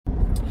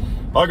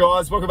Hi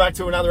guys, welcome back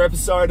to another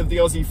episode of the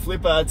Aussie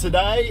Flipper.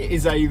 Today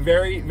is a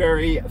very,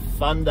 very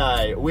fun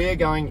day. We're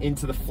going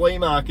into the flea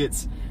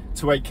markets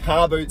to a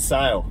car boot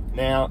sale.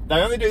 Now,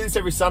 they only do this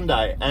every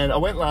Sunday, and I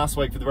went last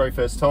week for the very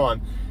first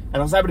time, and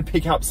I was able to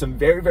pick up some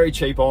very, very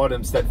cheap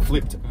items that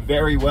flipped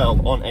very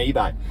well on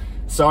eBay.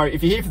 So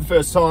if you're here for the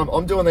first time,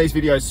 I'm doing these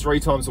videos 3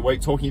 times a week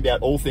talking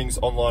about all things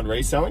online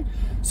reselling.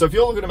 So if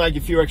you're looking to make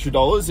a few extra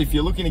dollars, if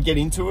you're looking to get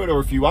into it,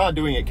 or if you are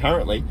doing it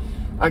currently,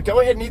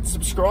 go ahead and hit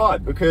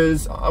subscribe,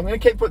 because I'm going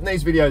to keep putting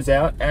these videos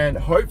out and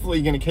hopefully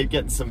you're going to keep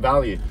getting some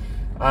value.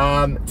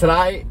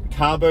 Today,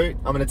 car boot,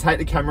 I'm going to take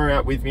the camera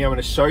out with me. I'm going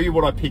to show you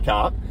what I pick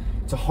up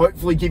to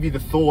hopefully give you the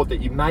thought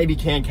that you maybe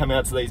can come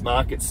out to these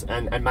markets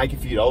and make a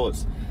few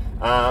dollars.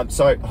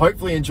 So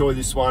hopefully enjoy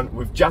this one.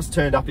 We've just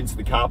turned up into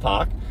the car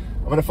park.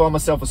 I'm going to find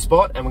myself a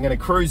spot and we're going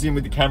to cruise in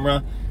with the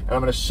camera, and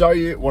I'm going to show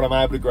you what I'm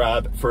able to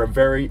grab for a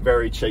very,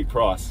 very cheap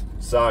price.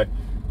 So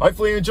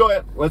hopefully you enjoy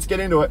it. Let's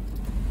get into it.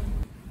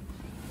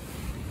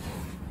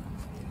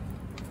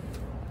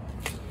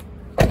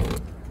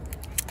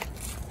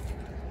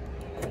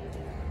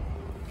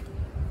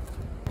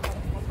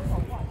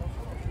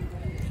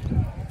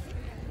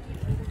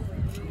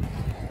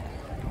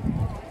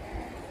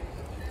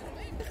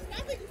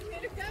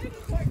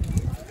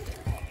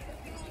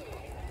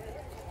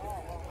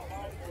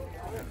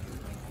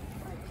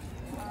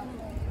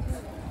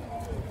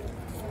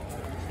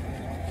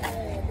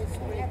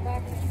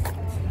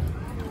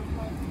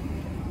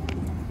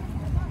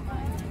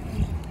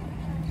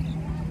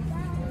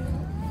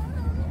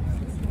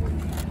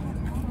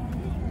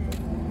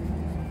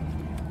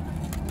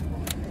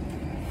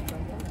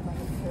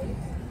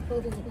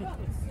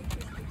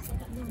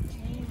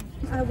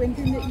 I went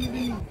in the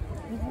evening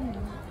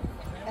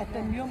at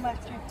the new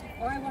market.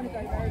 Oh, I want to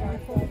go very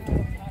far.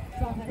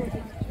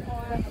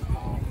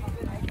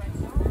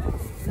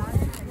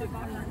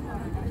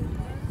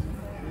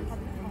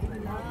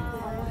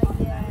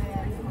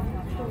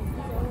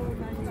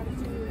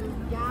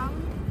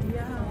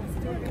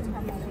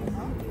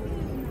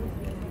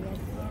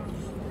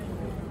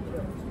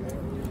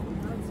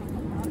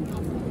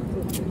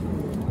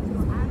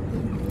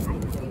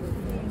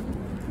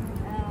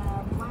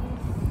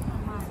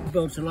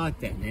 Belts are like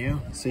that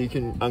now. So you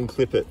can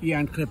unclip it? You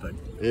unclip it.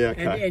 Yeah,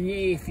 okay. And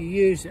if you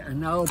use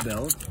an old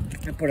belt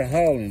and put a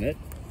hole in it,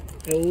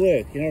 it'll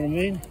work, you know what I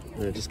mean?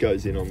 And it just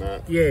goes in on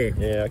that? Yeah.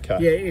 Yeah, okay.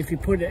 Yeah, if you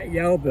put the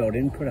old belt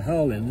in, put a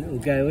hole in, it'll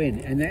go in,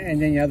 and then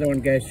the other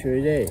one goes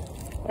through there.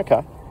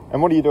 Okay.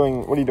 And what are you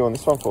doing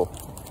this one for?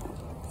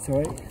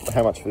 Sorry?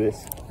 How much for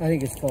this? I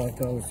think it's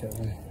 $5 that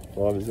one.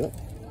 5, is it?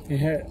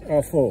 Yeah,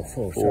 oh,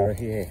 four, sorry,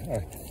 yeah.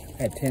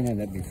 I had 10 on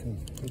that before.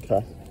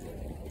 Okay.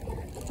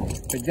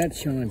 But that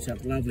shines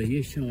up lovely.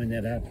 You shine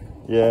that up.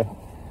 Yeah.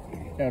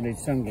 I'll need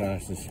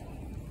sunglasses.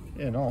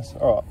 Yeah, nice.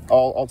 All right,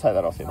 I'll take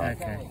that off you, mate.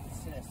 Okay.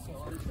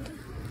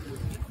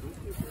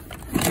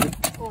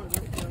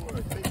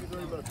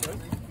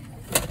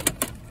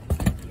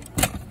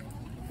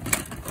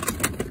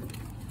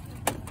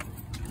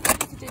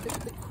 To do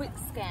the quick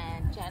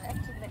scan, Janet,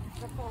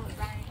 before it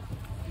rains.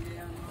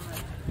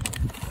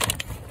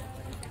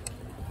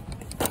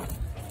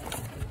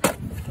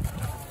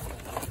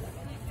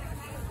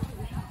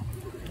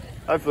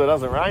 Hopefully it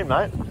doesn't rain,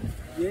 mate.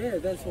 Yeah,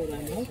 that's what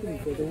I'm hoping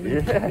for. The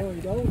Yeah.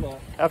 wind blowing over.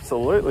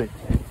 Absolutely.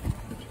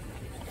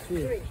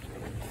 Yeah.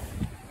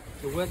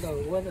 The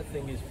weather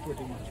thing is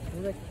pretty much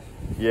correct.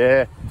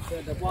 Yeah.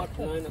 At about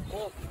 9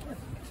 o'clock,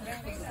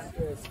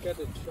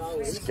 scattered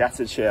showers.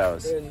 Scattered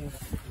showers. Then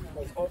I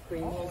was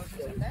hoping also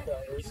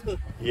showers.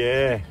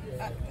 Yeah.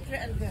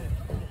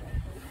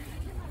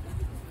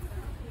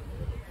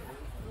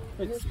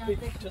 It's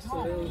just a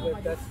little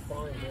bit, that's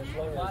fine.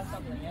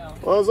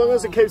 Well, as long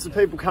as it keeps the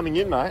people coming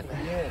in, mate.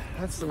 Yeah.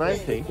 That's the main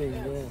thing.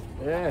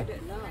 Yeah.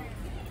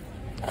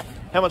 Yeah.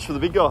 How much for the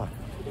big guy?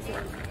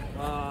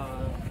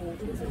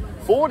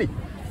 40.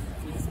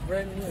 It's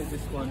brand new,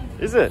 this one.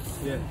 Is it?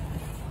 Yeah.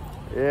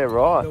 Yeah,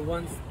 right.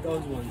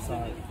 Those ones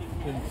are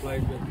been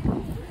played with.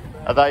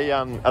 Are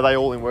they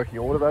all in working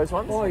order, those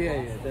ones? Oh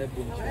yeah, they've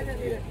been checked,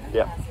 yeah.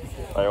 Yeah.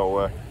 They all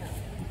work.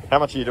 How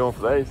much are you doing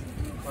for these?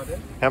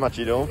 Pardon? How much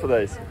are you doing for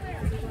these?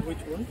 Which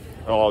one?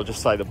 Oh, I'll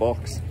just say the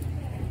box.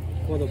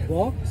 For the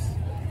box,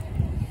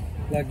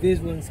 like these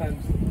ones,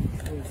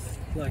 it's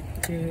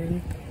like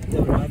 10.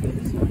 The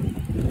rabbits.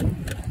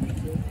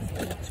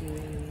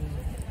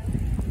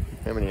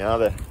 How many are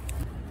there?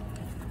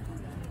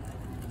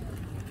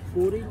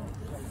 40.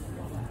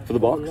 For the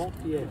box?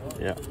 Yeah.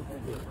 Yeah.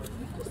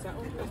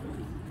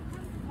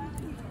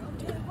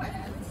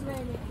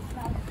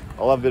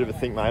 I'll have a bit of a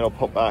think, mate. I'll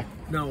pop back.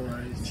 No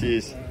worries.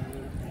 Cheers.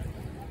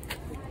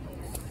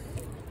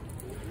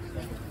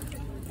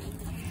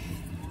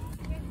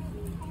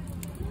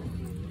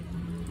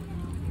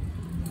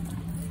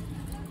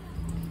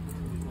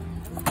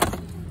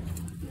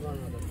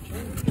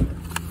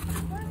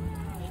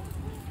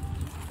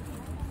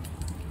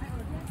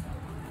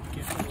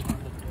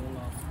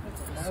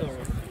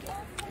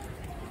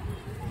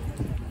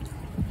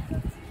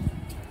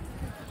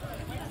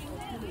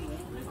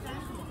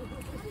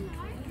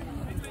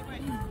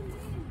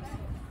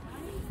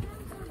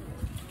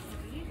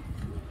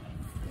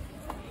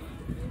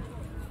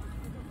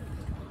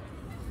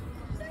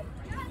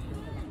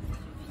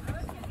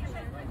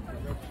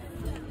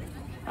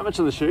 How much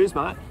are the shoes,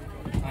 mate?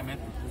 Hi, man.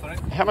 Sorry?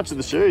 How much are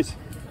the shoes?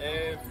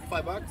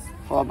 $5.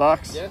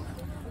 $5. Yeah.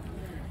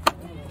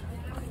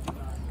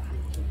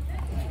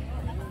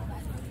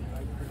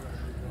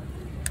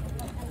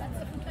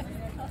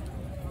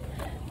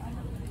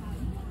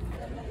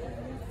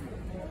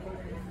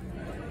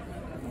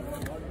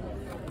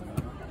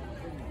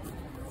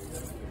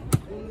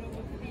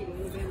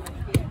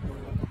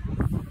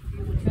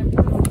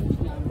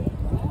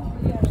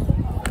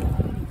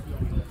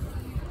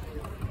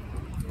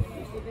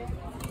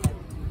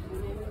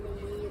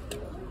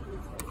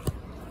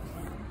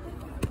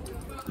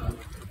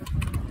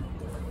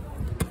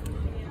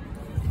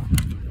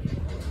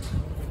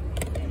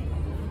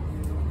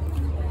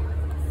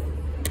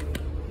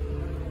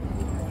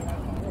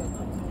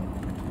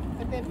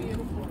 They're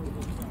beautiful.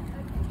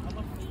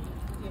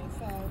 Yeah,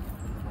 so.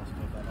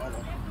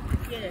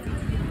 Yeah.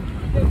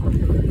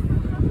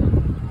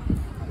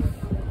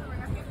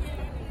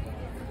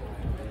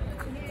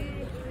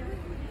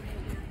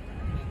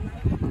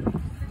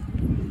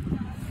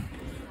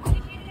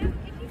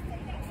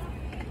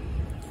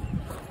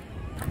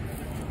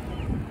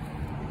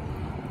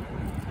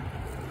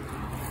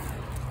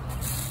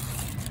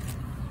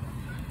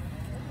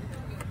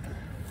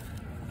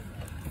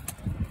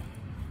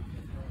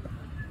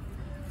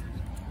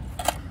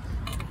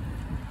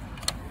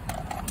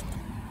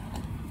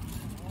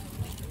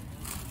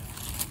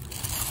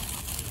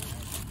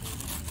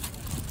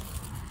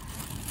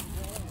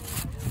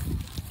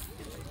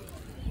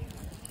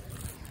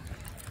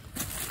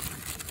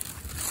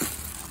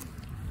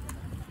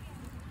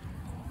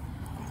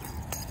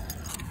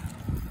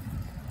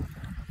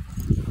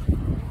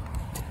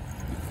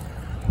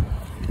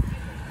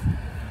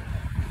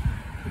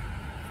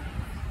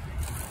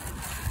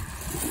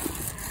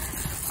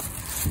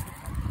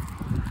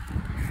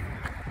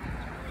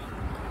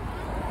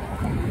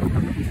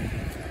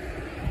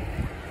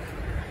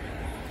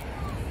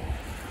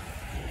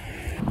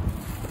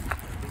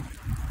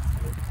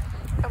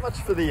 How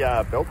much for the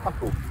belt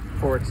buckle?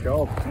 4X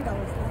gold.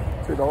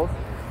 $2. $2.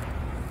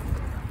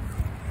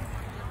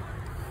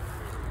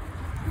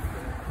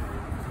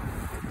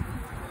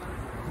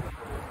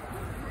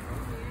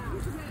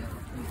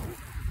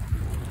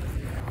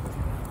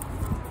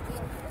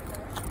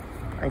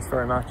 Thanks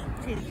very much.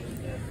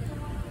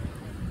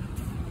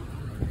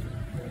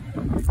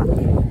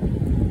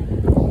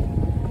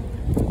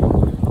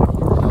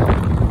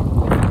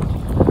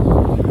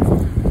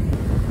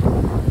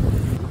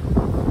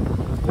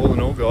 All in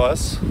all,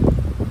 guys,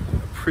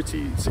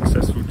 pretty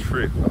successful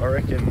trip. I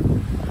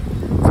reckon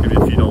there's gonna be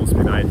a few dollars to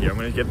be made here. I'm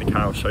gonna get in the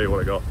car, I'll show you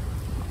what I got.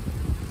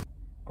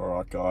 All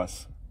right,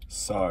 guys,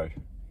 so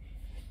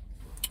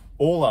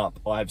all up,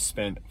 I've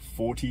spent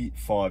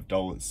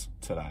 $45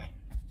 today.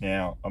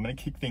 Now, I'm gonna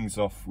kick things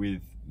off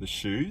with the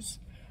shoes.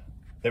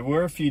 There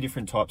were a few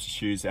different types of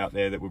shoes out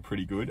there that were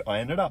pretty good. I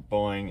ended up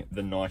buying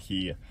the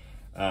Nike,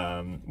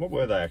 what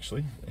were they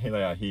actually? Here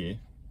they are here.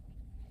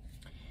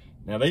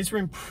 Now these were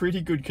in pretty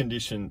good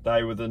condition.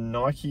 They were the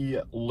Nike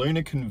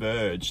Lunar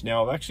Converge.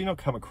 Now I've actually not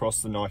come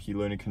across the Nike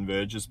Lunar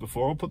Converges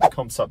before. I'll put the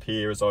comps up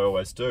here as I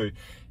always do.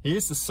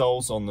 Here's the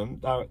soles on them.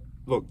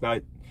 Look,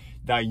 they're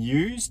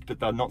used, but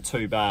they're not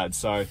too bad.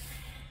 So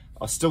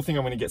I still think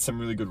I'm going to get some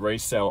really good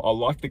resale. I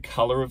like the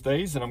color of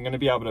these, and I'm going to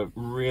be able to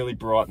really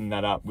brighten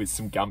that up with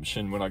some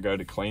gumption when I go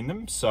to clean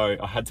them. So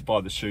I had to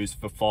buy the shoes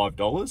for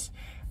 $5.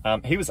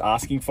 He was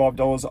asking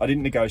 $5. I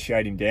didn't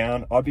negotiate him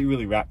down. I'd be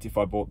really wrapped if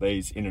I bought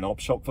these in an op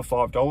shop for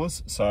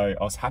 $5. So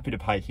I was happy to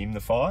pay him the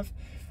 $5.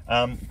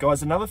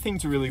 Guys, another thing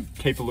to really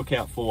keep a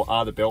lookout for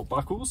are the belt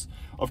buckles.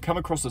 I've come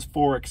across this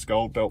 4X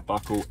gold belt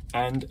buckle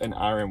and an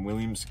RM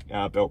Williams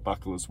belt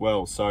buckle as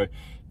well. So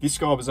this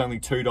guy was only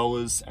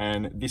 $2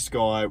 and this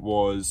guy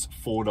was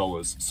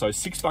 $4. So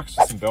 $6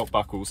 for some belt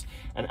buckles.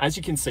 And as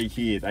you can see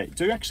here, they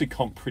do actually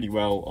comp pretty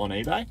well on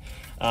eBay.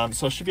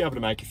 So I should be able to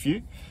make a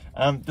few.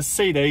 The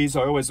CDs,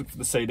 I always look for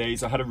the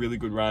CDs. I had a really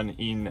good run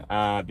in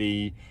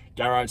the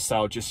garage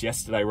sale just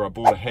yesterday where I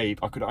bought a heap.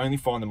 I could only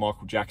find the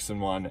Michael Jackson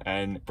one,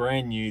 and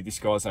brand new, this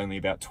guy's only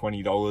about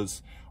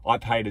 $20. I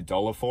paid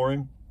 $1 for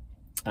him.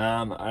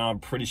 And I'm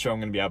pretty sure I'm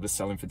going to be able to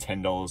sell him for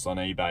 $10 on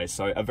eBay.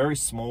 So a very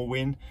small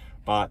win,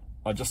 but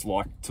I just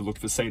like to look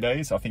for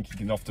CDs. I think you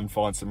can often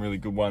find some really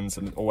good ones,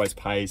 and it always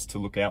pays to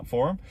look out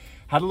for them.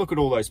 Had a look at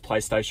all those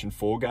PlayStation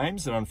 4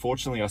 games, and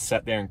unfortunately I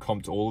sat there and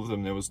comped all of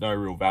them. There was no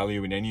real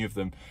value in any of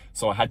them,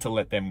 so I had to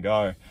let them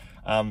go.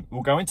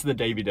 We'll go into the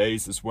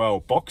DVDs as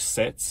well. Box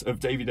sets of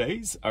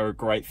DVDs are a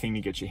great thing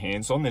to get your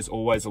hands on. There's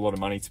always a lot of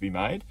money to be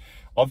made.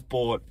 I've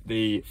bought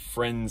the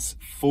Friends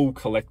full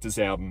collector's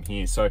album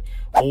here. So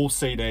all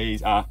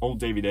CDs, all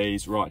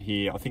DVDs right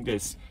here. I think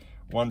there's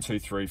 1, 2,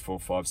 3, 4,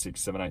 5,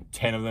 6, 7, 8,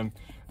 10 of them.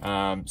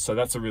 So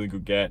that's a really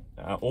good get.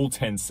 All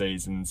 10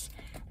 seasons.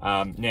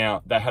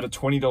 Now, they had a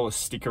 $20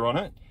 sticker on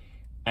it,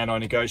 and I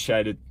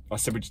negotiated I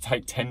said, would you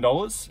take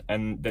 $10?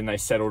 And then they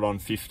settled on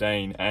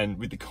 15. And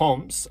with the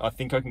comps, I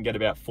think I can get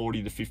about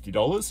 $40 to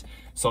 $50.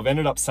 So I've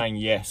ended up saying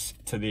yes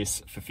to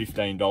this for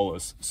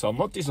 $15. So I'm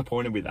not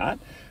disappointed with that.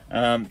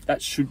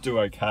 That should do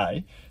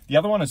okay. The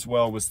other one as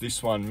well was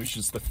this one, which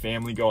is the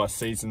Family Guy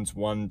seasons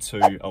 1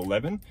 to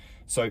 11.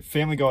 So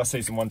Family Guy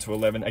season 1 to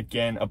 11,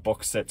 again, a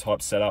box set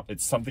type setup.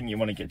 It's something you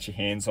want to get your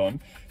hands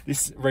on.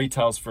 This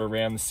retails for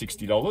around the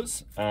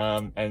 $60.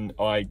 And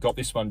I got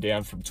this one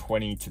down from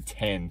 20 to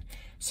 10.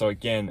 So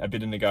again, a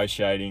bit of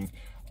negotiating.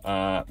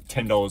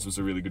 $10 was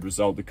a really good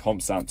result. The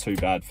comps aren't too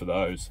bad for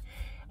those.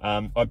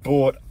 I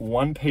bought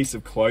one piece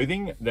of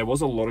clothing. There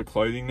was a lot of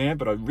clothing there,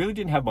 but I really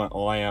didn't have my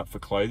eye out for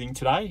clothing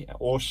today,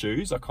 or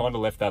shoes. I kind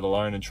of left that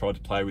alone and tried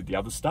to play with the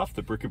other stuff,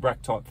 the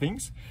bric-a-brac type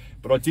things.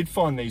 But I did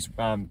find these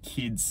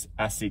kids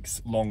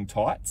Asics long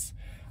tights.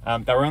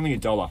 They were only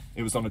 $1.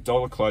 It was on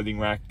 $1 clothing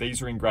rack.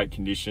 These are in great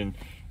condition.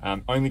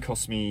 Only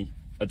cost me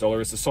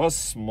 $1. It's a size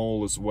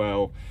small as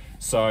well.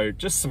 So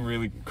just some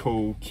really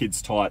cool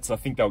kids tights. I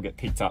think they'll get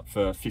picked up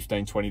for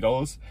 $15,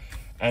 $20.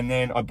 And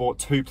then I bought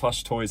 2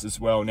 plush toys as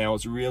well. Now I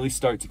was really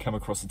stoked to come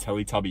across a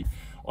Teletubby.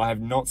 I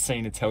have not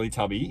seen a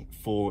Teletubby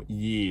for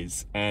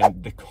years,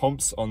 and the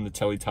comps on the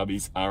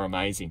Teletubbies are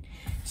amazing.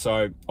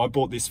 So I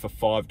bought this for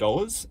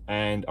 $5,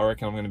 and I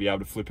reckon I'm going to be able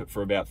to flip it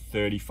for about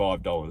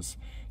 $35.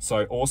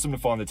 So awesome to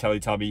find the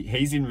Teletubby.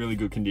 He's in really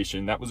good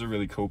condition. That was a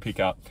really cool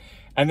pickup.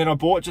 And then I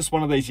bought just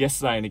one of these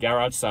yesterday in a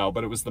garage sale,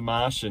 but it was the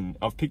Martian.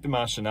 I've picked the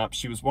Martian up.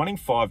 She was wanting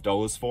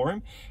 $5 for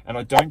him, and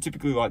I don't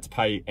typically like to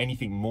pay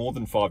anything more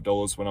than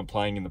 $5 when I'm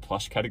playing in the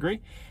plush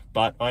category,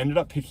 but I ended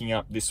up picking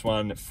up this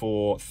one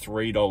for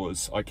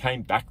 $3. I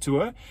came back to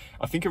her.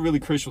 I think a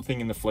really crucial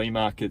thing in the flea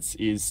markets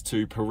is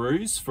to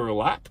peruse for a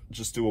lap,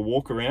 just do a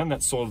walk around.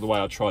 That's sort of the way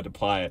I tried to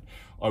play it.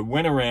 I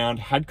went around,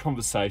 had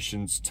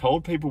conversations,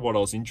 told people what I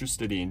was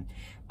interested in,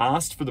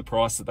 asked for the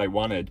price that they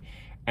wanted,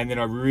 and then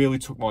I really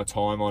took my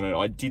time on it.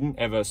 I didn't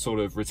ever sort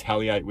of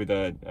retaliate with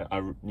a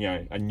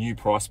new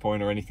price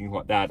point or anything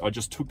like that. I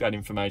just took that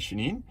information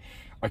in.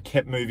 I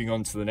kept moving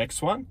on to the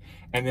next one,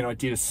 and then I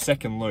did a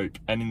second loop.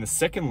 And in the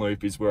second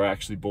loop is where I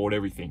actually bought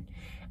everything.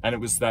 And it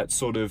was that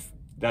sort of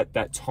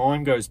that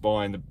time goes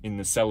by in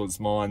the seller's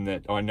mind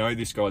that I know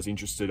this guy's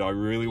interested. I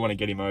really want to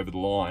get him over the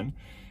line.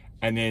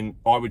 And then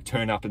I would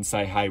turn up and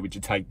say, hey, would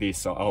you take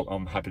this?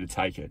 I'm happy to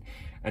take it.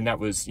 And that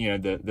was, you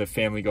know, the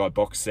Family Guy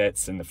box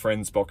sets and the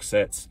Friends box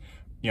sets,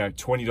 you know,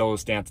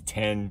 $20 down to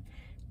 10,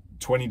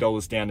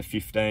 $20 down to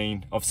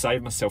 15. I've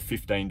saved myself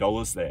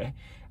 $15 there.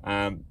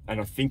 And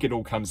I think it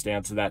all comes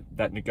down to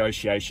that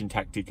negotiation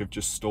tactic of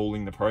just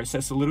stalling the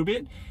process a little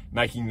bit,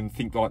 making them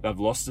think like they've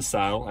lost a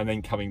sale and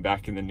then coming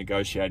back and then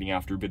negotiating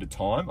after a bit of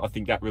time. I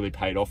think that really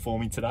paid off for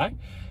me today.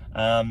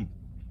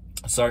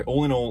 So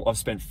all in all, I've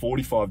spent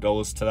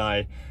 $45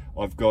 today.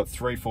 I've got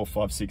 3, 4,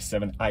 5, 6,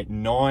 7, 8,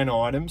 9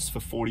 items for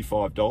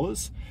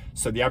 $45.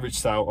 So the average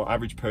sale or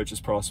average purchase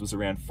price was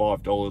around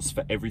 $5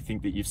 for everything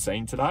that you've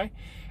seen today.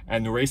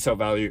 And the resale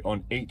value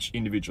on each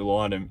individual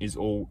item is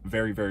all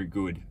very, very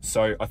good.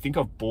 So I think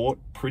I've bought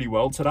pretty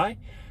well today.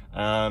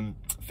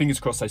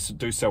 Fingers crossed they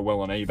do sell well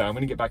on eBay. I'm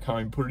going to get back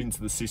home, put it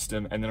into the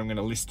system, and then I'm going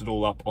to list it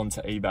all up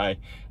onto eBay.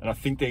 And I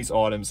think these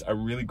items are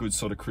really good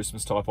sort of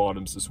Christmas type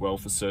items as well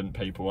for certain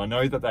people. I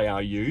know that they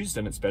are used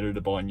and it's better to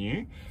buy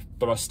new,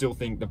 but I still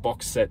think the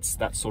box sets,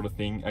 that sort of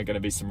thing, are going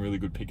to be some really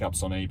good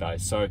pickups on eBay.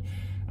 So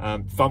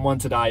fun one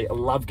today. I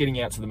love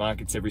getting out to the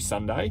markets every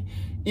Sunday.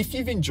 If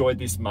you've enjoyed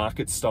this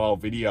market style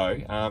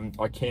video,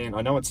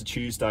 I know it's a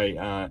Tuesday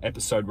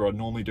episode where I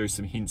normally do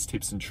some hints,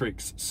 tips and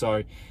tricks.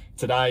 So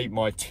today,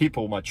 my tip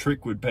or my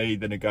trick would be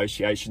the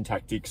negotiation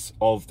tactics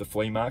of the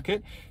flea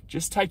market.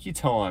 Just take your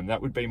time.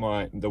 That would be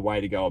the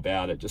way to go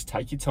about it. Just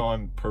take your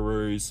time,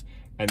 peruse,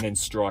 and then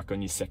strike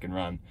on your second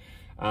run.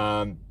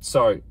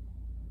 So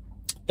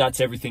that's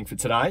everything for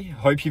today.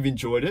 Hope you've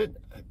enjoyed it.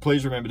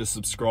 Please remember to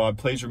subscribe.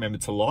 Please remember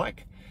to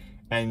like.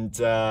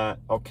 And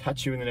I'll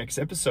catch you in the next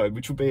episode,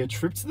 which will be a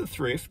trip to the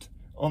thrift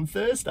on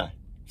Thursday.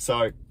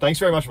 So thanks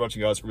very much for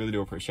watching, guys. Really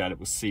do appreciate it.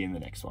 We'll see you in the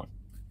next one.